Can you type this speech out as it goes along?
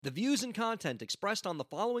The views and content expressed on the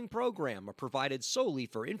following program are provided solely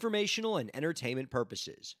for informational and entertainment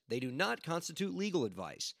purposes. They do not constitute legal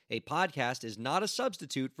advice. A podcast is not a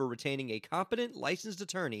substitute for retaining a competent, licensed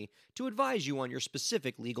attorney to advise you on your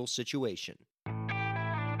specific legal situation.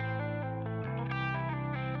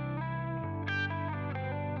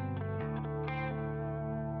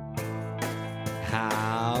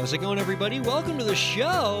 How's it going, everybody? Welcome to the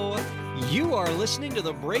show. You are listening to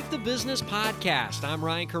the Break the Business podcast. I'm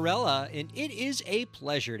Ryan Carella, and it is a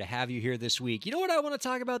pleasure to have you here this week. You know what I want to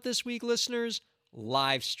talk about this week, listeners?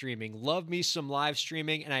 Live streaming. Love me some live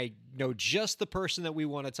streaming, and I know just the person that we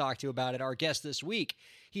want to talk to about it, our guest this week.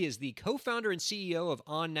 He is the co-founder and CEO of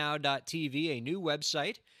onnow.tv, a new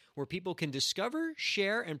website where people can discover,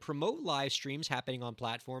 share, and promote live streams happening on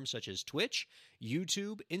platforms such as Twitch,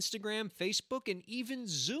 YouTube, Instagram, Facebook, and even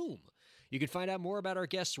Zoom. You can find out more about our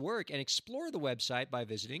guest's work and explore the website by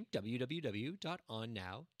visiting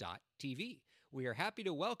www.onnow.tv. We are happy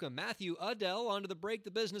to welcome Matthew Adell onto the Break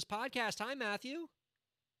the Business podcast. Hi, Matthew.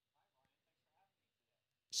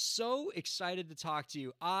 So excited to talk to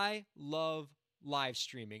you. I love live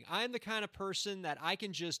streaming. I'm the kind of person that I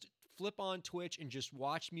can just flip on Twitch and just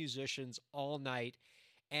watch musicians all night.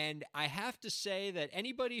 And I have to say that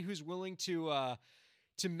anybody who's willing to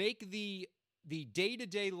make the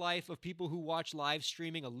day-to-day life of people who watch live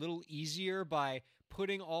streaming a little easier by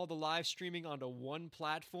putting all the live streaming onto one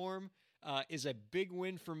platform is a big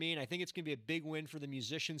win for me. And I think it's going to be a big win for the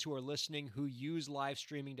musicians who are listening who use live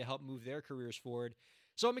streaming to help move their careers forward.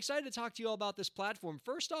 So I'm excited to talk to you all about this platform.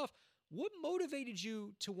 First off, what motivated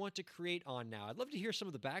you to want to create On Now? I'd love to hear some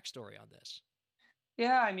of the backstory on this.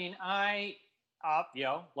 Yeah, I mean, I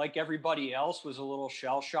like everybody else, was a little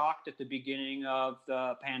shell-shocked at the beginning of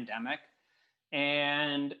the pandemic.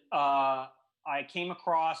 And I came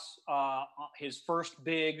across his first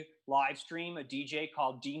big live stream, a DJ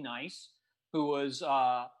called D Nice, who was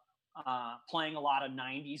playing a lot of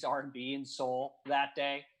 90s R&B and soul that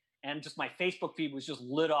day. And just my Facebook feed was just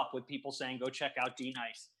lit up with people saying, go check out D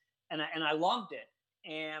Nice. And I loved it.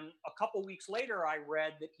 And a couple weeks later, I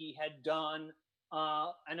read that he had done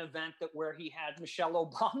an event where he had Michelle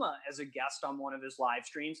Obama as a guest on one of his live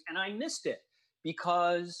streams. And I missed it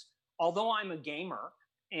because although I'm a gamer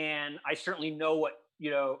and I certainly know what,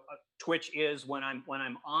 Twitch is when I'm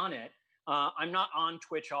on it, I'm not on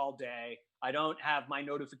Twitch all day. I don't have my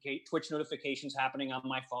Twitch notifications happening on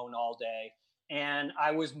my phone all day. And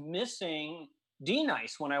I was missing D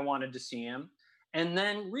Nice when I wanted to see him. And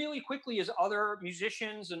then really quickly, as other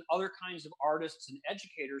musicians and other kinds of artists and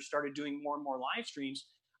educators started doing more and more live streams,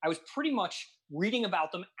 I was pretty much reading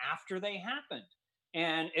about them after they happened.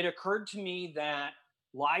 And it occurred to me that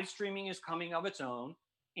live streaming is coming of its own,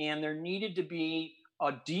 and there needed to be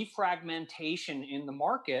a defragmentation in the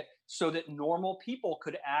market so that normal people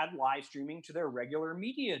could add live streaming to their regular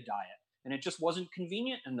media diet. And it just wasn't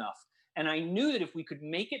convenient enough. And I knew that if we could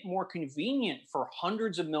make it more convenient for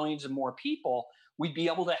hundreds of millions of more people, we'd be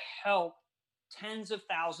able to help tens of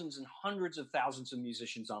thousands and hundreds of thousands of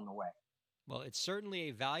musicians on the way. Well, it's certainly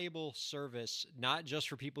a valuable service, not just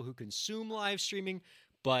for people who consume live streaming,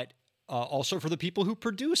 but also for the people who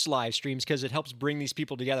produce live streams, because it helps bring these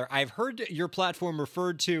people together. I've heard your platform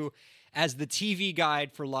referred to as the TV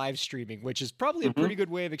guide for live streaming, which is probably a pretty good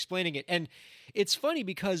way of explaining it. And it's funny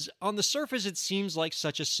because on the surface, it seems like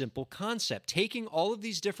such a simple concept. Taking all of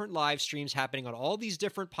these different live streams happening on all these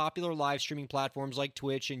different popular live streaming platforms like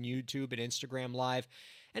Twitch and YouTube and Instagram Live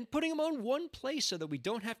and putting them on one place so that we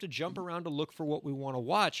don't have to jump around to look for what we want to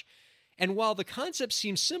watch. And while the concept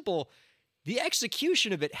seems simple, the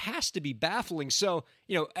execution of it has to be baffling. So,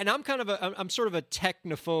 and I'm sort of a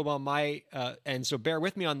technophobe on my end, so bear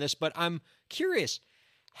with me on this, but I'm curious,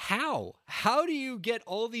 how do you get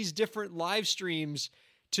all these different live streams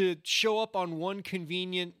to show up on one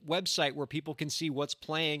convenient website where people can see what's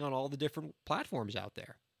playing on all the different platforms out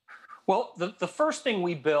there? Well, the first thing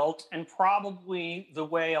we built, and probably the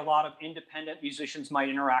way a lot of independent musicians might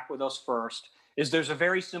interact with us first, is there's a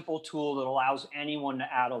very simple tool that allows anyone to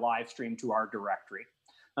add a live stream to our directory.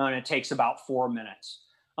 And it takes about 4 minutes,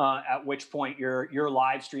 at which point your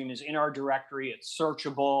live stream is in our directory, it's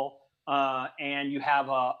searchable, and you have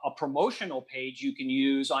a promotional page you can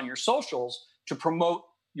use on your socials to promote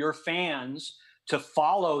your fans to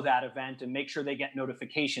follow that event and make sure they get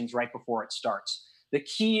notifications right before it starts. The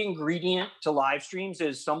key ingredient to live streams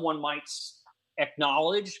is someone might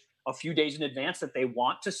acknowledge a few days in advance that they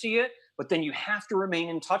want to see it, but then you have to remain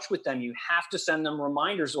in touch with them. You have to send them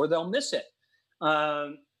reminders or they'll miss it.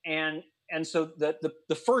 And so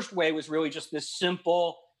the first way was really just this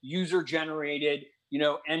simple user-generated,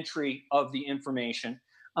 entry of the information.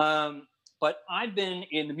 but I've been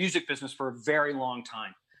in the music business for a very long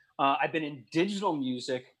time. I've been in digital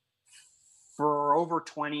music for over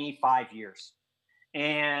 25 years.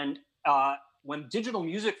 And when digital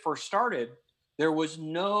music first started, there was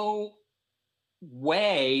no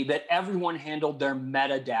way that everyone handled their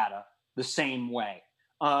metadata the same way.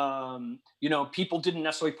 People didn't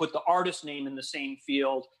necessarily put the artist name in the same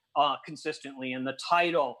field consistently, and the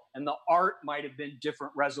title and the art might have been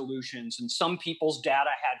different resolutions. And some people's data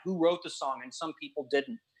had who wrote the song, and some people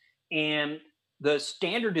didn't. And the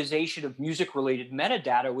standardization of music-related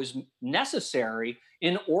metadata was necessary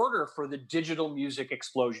in order for the digital music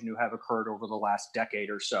explosion to have occurred over the last decade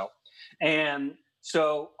or so. And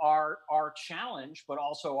so our challenge, but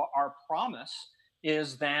also our promise,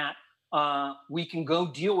 is that we can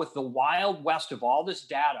go deal with the wild west of all this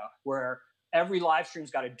data, where every live stream's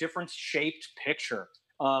got a different shaped picture,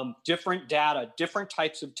 different data, different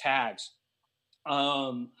types of tags,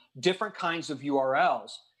 different kinds of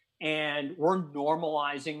URLs. And we're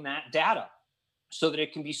normalizing that data so that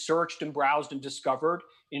it can be searched and browsed and discovered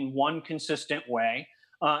in one consistent way.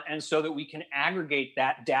 And so that we can aggregate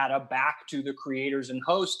that data back to the creators and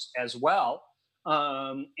hosts as well,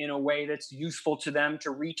 in a way that's useful to them to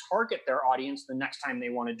retarget their audience the next time they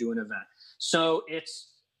want to do an event. So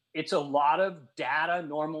it's a lot of data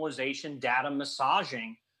normalization, data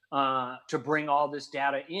massaging, to bring all this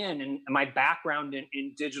data in. And my background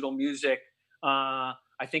in digital music,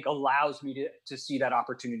 I think, allows me to see that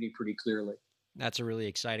opportunity pretty clearly. That's a really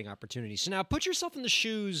exciting opportunity. So now put yourself in the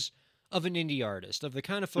shoes of an indie artist, of the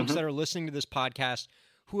kind of folks that are listening to this podcast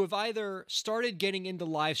who have either started getting into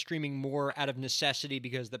live streaming more out of necessity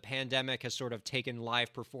because the pandemic has sort of taken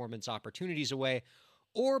live performance opportunities away,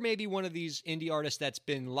 or maybe one of these indie artists that's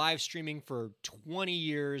been live streaming for 20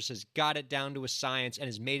 years, has got it down to a science, and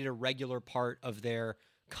has made it a regular part of their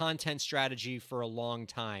content strategy for a long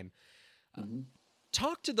time.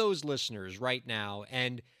 Talk to those listeners right now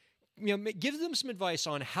and give them some advice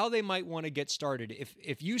on how they might want to get started.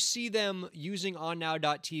 If you see them using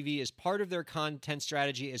onnow.tv as part of their content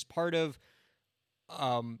strategy, as part of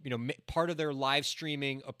part of their live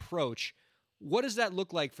streaming approach, what does that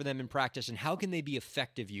look like for them in practice, and how can they be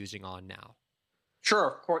effective using OnNow? Sure,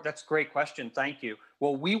 of course. That's a great question. Thank you.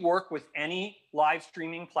 Well, we work with any live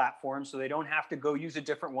streaming platform, so they don't have to go use a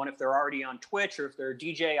different one if they're already on Twitch, or if they're a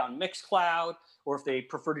DJ on Mixcloud, or if they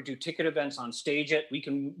prefer to do ticket events on StageIt. We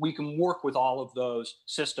can work with all of those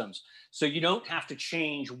systems. So you don't have to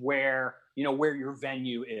change where your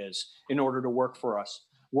venue is in order to work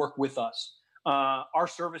with us. Our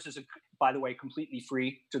service is, by the way, completely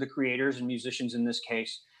free to the creators and musicians in this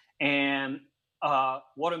case. And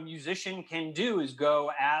what a musician can do is go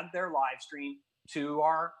add their live stream to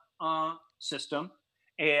our system.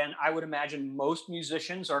 And I would imagine most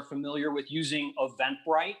musicians are familiar with using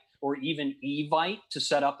Eventbrite or even Evite to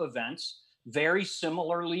set up events. Very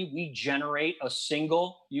similarly, we generate a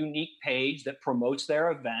single unique page that promotes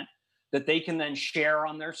their event that they can then share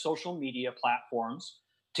on their social media platforms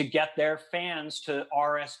to get their fans to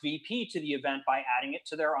RSVP to the event by adding it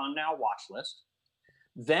to their OnNow watch list.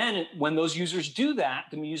 Then when those users do that,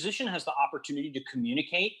 the musician has the opportunity to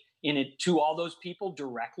communicate to all those people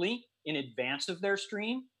directly in advance of their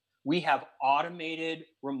stream. We have automated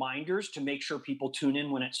reminders to make sure people tune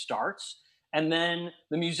in when it starts. And then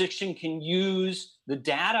the musician can use the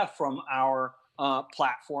data from our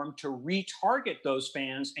platform to retarget those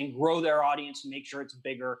fans and grow their audience and make sure it's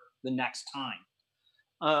bigger the next time.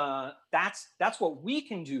 That's what we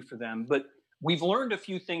can do for them. But we've learned a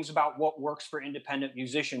few things about what works for independent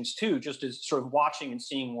musicians too, just as sort of watching and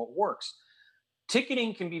seeing what works.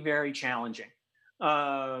 Ticketing can be very challenging.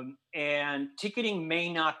 And ticketing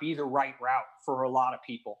may not be the right route for a lot of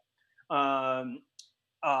people.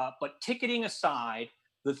 But ticketing aside,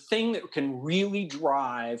 the thing that can really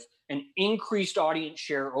drive an increased audience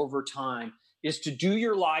share over time is to do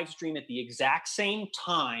your live stream at the exact same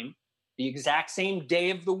time, the exact same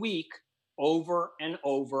day of the week, over and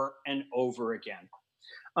over and over again.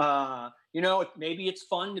 Maybe it's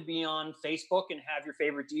fun to be on Facebook and have your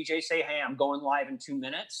favorite DJ say, "Hey, I'm going live in 2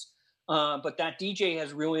 minutes." But that DJ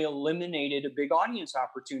has really eliminated a big audience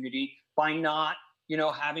opportunity by not,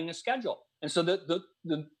 having a schedule. And so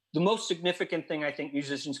the most significant thing I think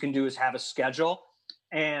musicians can do is have a schedule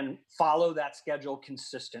and follow that schedule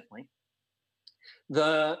consistently.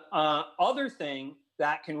 The other thing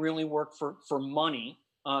that can really work for money,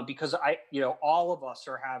 because all of us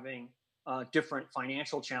are having different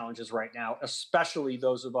financial challenges right now, especially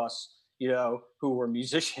those of us, who are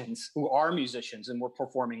musicians and we're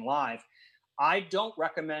performing live. I don't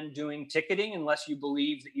recommend doing ticketing unless you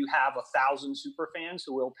believe that you have 1,000 super fans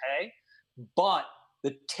who will pay. But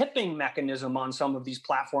the tipping mechanism on some of these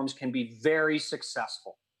platforms can be very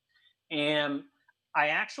successful. And I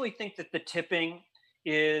actually think that the tipping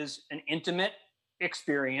is an intimate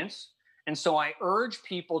experience. And so I urge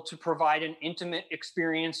people to provide an intimate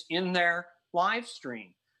experience in their live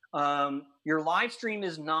stream. Your live stream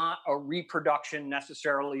is not a reproduction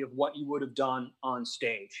necessarily of what you would have done on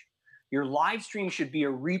stage. Your live stream should be a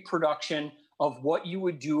reproduction of what you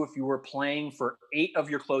would do if you were playing for 8 of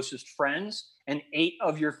your closest friends and 8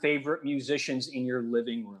 of your favorite musicians in your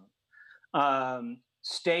living room.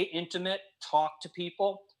 Stay intimate, talk to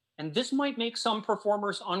people. And this might make some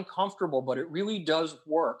performers uncomfortable, but it really does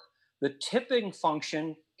work. The tipping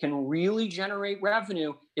function can really generate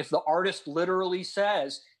revenue if the artist literally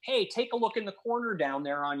says, hey, take a look in the corner down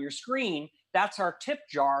there on your screen. That's our tip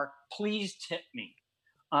jar. Please tip me.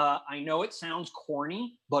 I know it sounds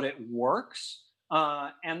corny, but it works.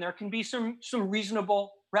 And there can be some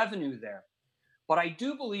reasonable revenue there. But I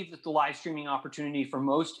do believe that the live streaming opportunity for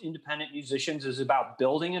most independent musicians is about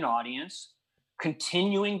building an audience,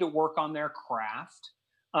 continuing to work on their craft,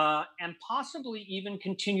 and possibly even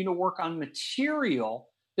continue to work on material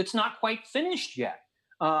that's not quite finished yet.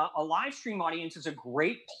 A live stream audience is a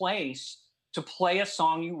great place to play a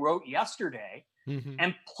song you wrote yesterday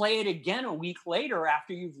and play it again a week later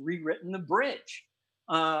after you've rewritten the bridge.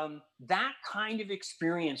 That kind of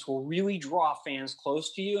experience will really draw fans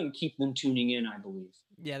close to you and keep them tuning in, I believe.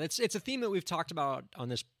 Yeah, it's a theme that we've talked about on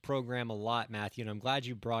this program a lot, Matthew, and I'm glad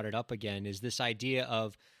you brought it up again, is this idea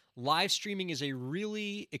of live streaming is a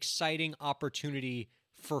really exciting opportunity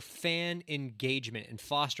for fan engagement and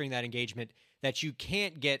fostering that engagement that you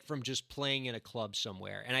can't get from just playing in a club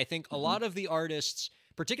somewhere. And I think a lot of the artists,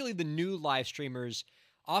 particularly the new live streamers,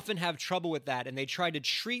 often have trouble with that, and they try to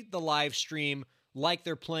treat the live stream like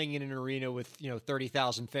they're playing in an arena with,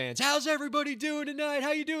 30,000 fans. How's everybody doing tonight?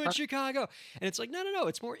 How you doing, Chicago? And it's like, no.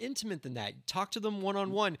 It's more intimate than that. Talk to them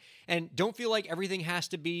one-on-one, and don't feel like everything has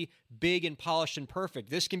to be big and polished and perfect.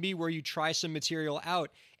 This can be where you try some material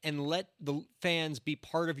out and let the fans be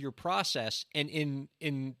part of your process. And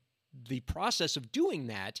in the process of doing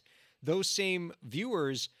that, those same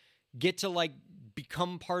viewers get to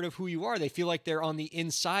become part of who you are. They feel like they're on the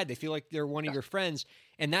inside. They feel like they're one of your friends.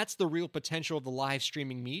 And that's the real potential of the live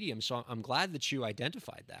streaming medium. So I'm glad that you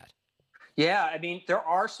identified that. Yeah, I mean, there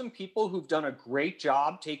are some people who've done a great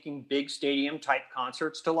job taking big stadium type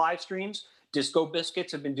concerts to live streams. Disco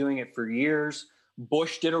Biscuits have been doing it for years.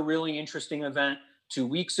 Bush did a really interesting event 2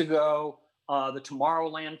 weeks ago. The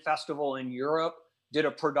Tomorrowland Festival in Europe did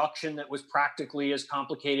a production that was practically as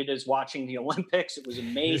complicated as watching the Olympics. It was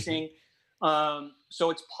amazing.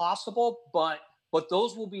 So it's possible, but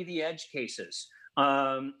those will be the edge cases.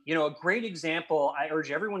 A great example, I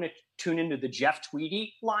urge everyone to tune into the Jeff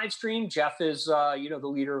Tweedy live stream. Jeff is, the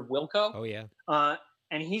leader of Wilco. Oh, yeah.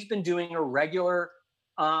 And he's been doing a regular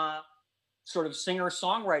sort of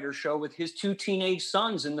singer-songwriter show with his 2 teenage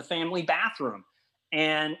sons in the family bathroom.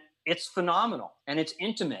 And it's phenomenal, and it's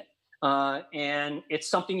intimate, and it's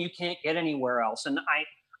something you can't get anywhere else. And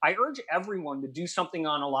I urge everyone to do something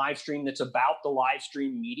on a live stream that's about the live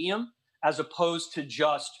stream medium, as opposed to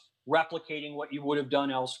just replicating what you would have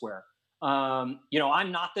done elsewhere. I'm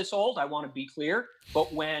not this old, I want to be clear,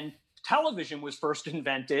 but when television was first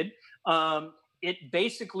invented, it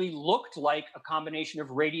basically looked like a combination of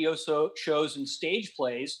radio shows and stage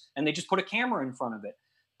plays, and they just put a camera in front of it.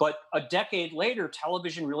 But a decade later,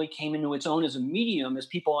 television really came into its own as a medium, as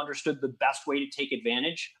people understood the best way to take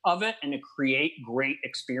advantage of it and to create great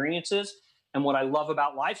experiences. And what I love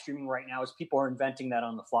about live streaming right now is people are inventing that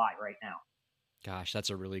on the fly right now. Gosh, that's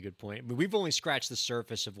a really good point. I mean, we've only scratched the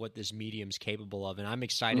surface of what this medium's capable of, and I'm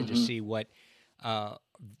excited to see what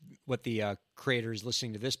the creators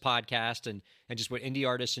listening to this podcast and just what indie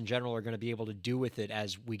artists in general are going to be able to do with it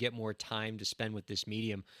as we get more time to spend with this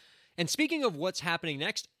medium. And speaking of what's happening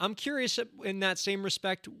next, I'm curious in that same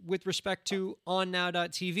respect with respect to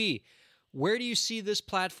onnow.tv. Where do you see this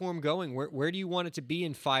platform going? Where do you want it to be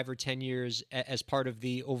in 5 or 10 years as part of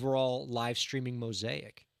the overall live streaming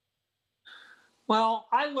mosaic? Well,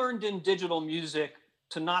 I learned in digital music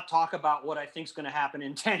to not talk about what I think is going to happen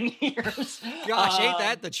in 10 years. Gosh, ain't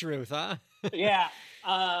that the truth, huh? Yeah.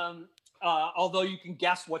 Although you can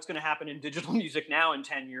guess what's going to happen in digital music now in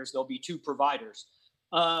 10 years, there'll be 2 providers.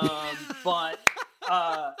 But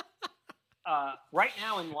right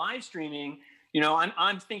now in live streaming,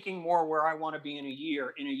 I'm thinking more where I want to be in a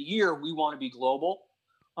year. In a year, we want to be global.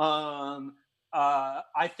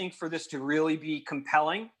 I think for this to really be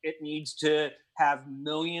compelling, it needs to have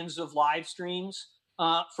millions of live streams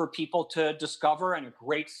for people to discover, and a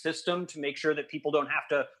great system to make sure that people don't have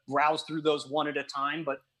to browse through those one at a time,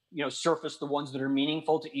 but surface the ones that are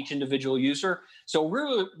meaningful to each individual user. So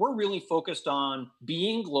we're really focused on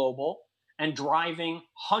being global and driving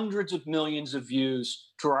hundreds of millions of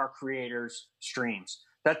views to our creators' streams.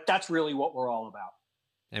 That's really what we're all about.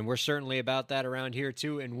 And we're certainly about that around here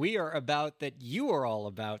too. And we are about that. You are all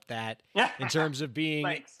about that in terms of being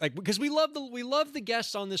like, because we love the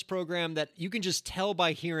guests on this program that you can just tell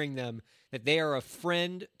by hearing them that they are a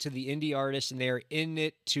friend to the indie artists and they are in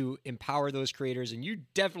it to empower those creators. And you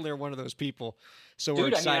definitely are one of those people. So we're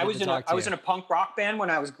excited to talk to you. I was in a punk rock band when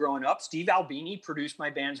I was growing up. Steve Albini produced my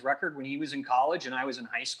band's record when he was in college and I was in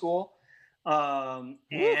high school. And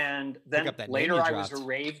then later I was a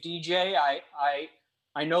rave DJ.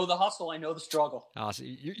 I know the hustle. I know the struggle.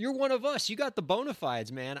 Awesome. You're one of us. You got the bona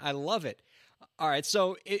fides, man. I love it. All right.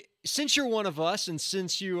 So since you're one of us and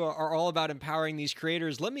since you are all about empowering these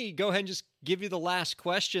creators, let me go ahead and just give you the last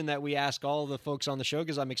question that we ask all the folks on the show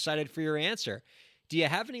because I'm excited for your answer. Do you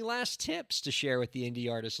have any last tips to share with the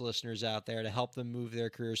indie artist listeners out there to help them move their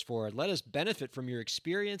careers forward? Let us benefit from your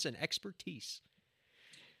experience and expertise.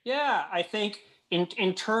 Yeah, I think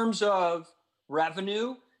in terms of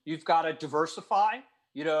revenue, you've got to diversify.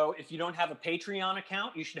 If you don't have a Patreon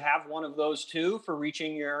account, you should have one of those too for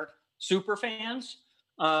reaching your super fans.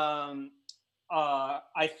 I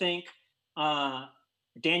think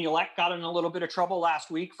Daniel Ek got in a little bit of trouble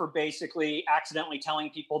last week for basically accidentally telling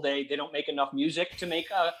people they don't make enough music to make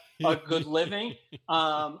a good living.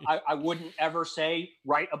 I wouldn't ever say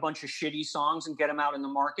write a bunch of shitty songs and get them out in the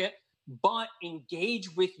market, but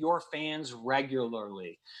engage with your fans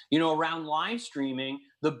regularly. Around live streaming,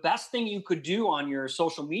 the best thing you could do on your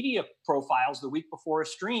social media profiles the week before a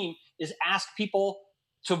stream is ask people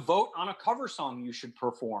to vote on a cover song you should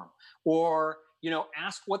perform, or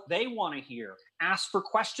ask what they want to hear. Ask for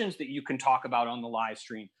questions that you can talk about on the live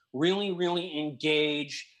stream. Really, really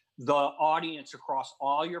engage the audience across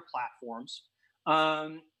all your platforms.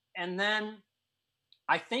 And then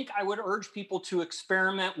I think I would urge people to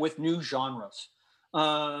experiment with new genres.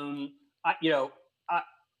 I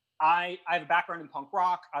have a background in punk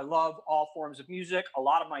rock. I love all forms of music. A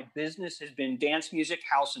lot of my business has been dance music,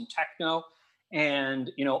 house and techno,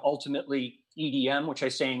 and ultimately EDM, which I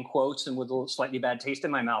say in quotes and with a slightly bad taste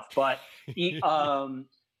in my mouth. But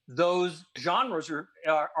those genres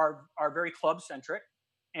are very club centric.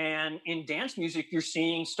 And in dance music, you're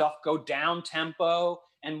seeing stuff go down tempo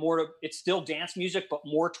and it's still dance music, but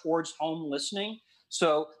more towards home listening.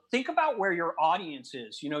 So think about where your audience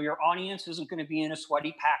is. Your audience isn't going to be in a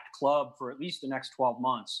sweaty packed club for at least the next 12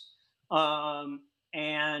 months.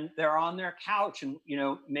 And they're on their couch and,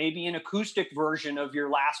 maybe an acoustic version of your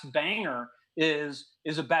last banger is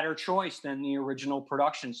a better choice than the original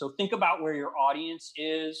production. So think about where your audience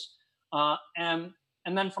is. And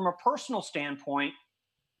then from a personal standpoint,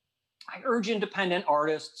 I urge independent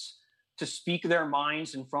artists to speak their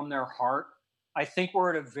minds and from their heart. I think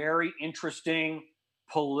we're at a very interesting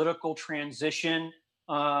political transition.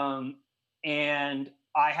 And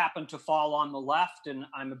I happen to fall on the left, and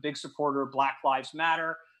I'm a big supporter of Black Lives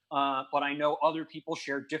Matter. But I know other people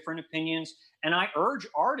share different opinions. And I urge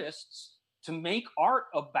artists to make art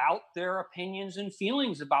about their opinions and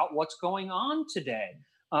feelings about what's going on today.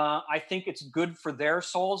 I think it's good for their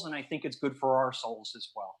souls, and I think it's good for our souls as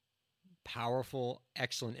well. Powerful,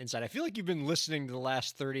 excellent insight. I feel like you've been listening to the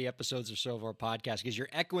last 30 episodes or so of our podcast because you're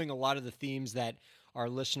echoing a lot of the themes that our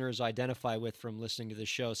listeners identify with from listening to the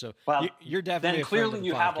show. So you're definitely then clearly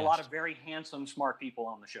you have a lot of very handsome, smart people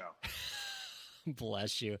on the show.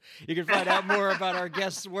 Bless you. You can find out more about our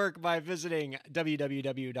guests' work by visiting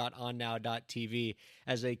www.onnow.tv.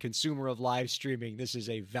 As a consumer of live streaming, this is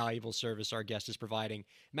a valuable service our guest is providing.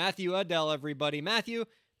 Matthew Adell, everybody. Matthew,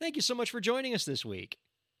 thank you so much for joining us this week.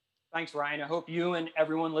 Thanks, Ryan. I hope you and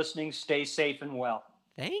everyone listening stay safe and well.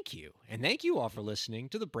 Thank you. And thank you all for listening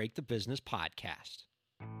to the Break the Business podcast.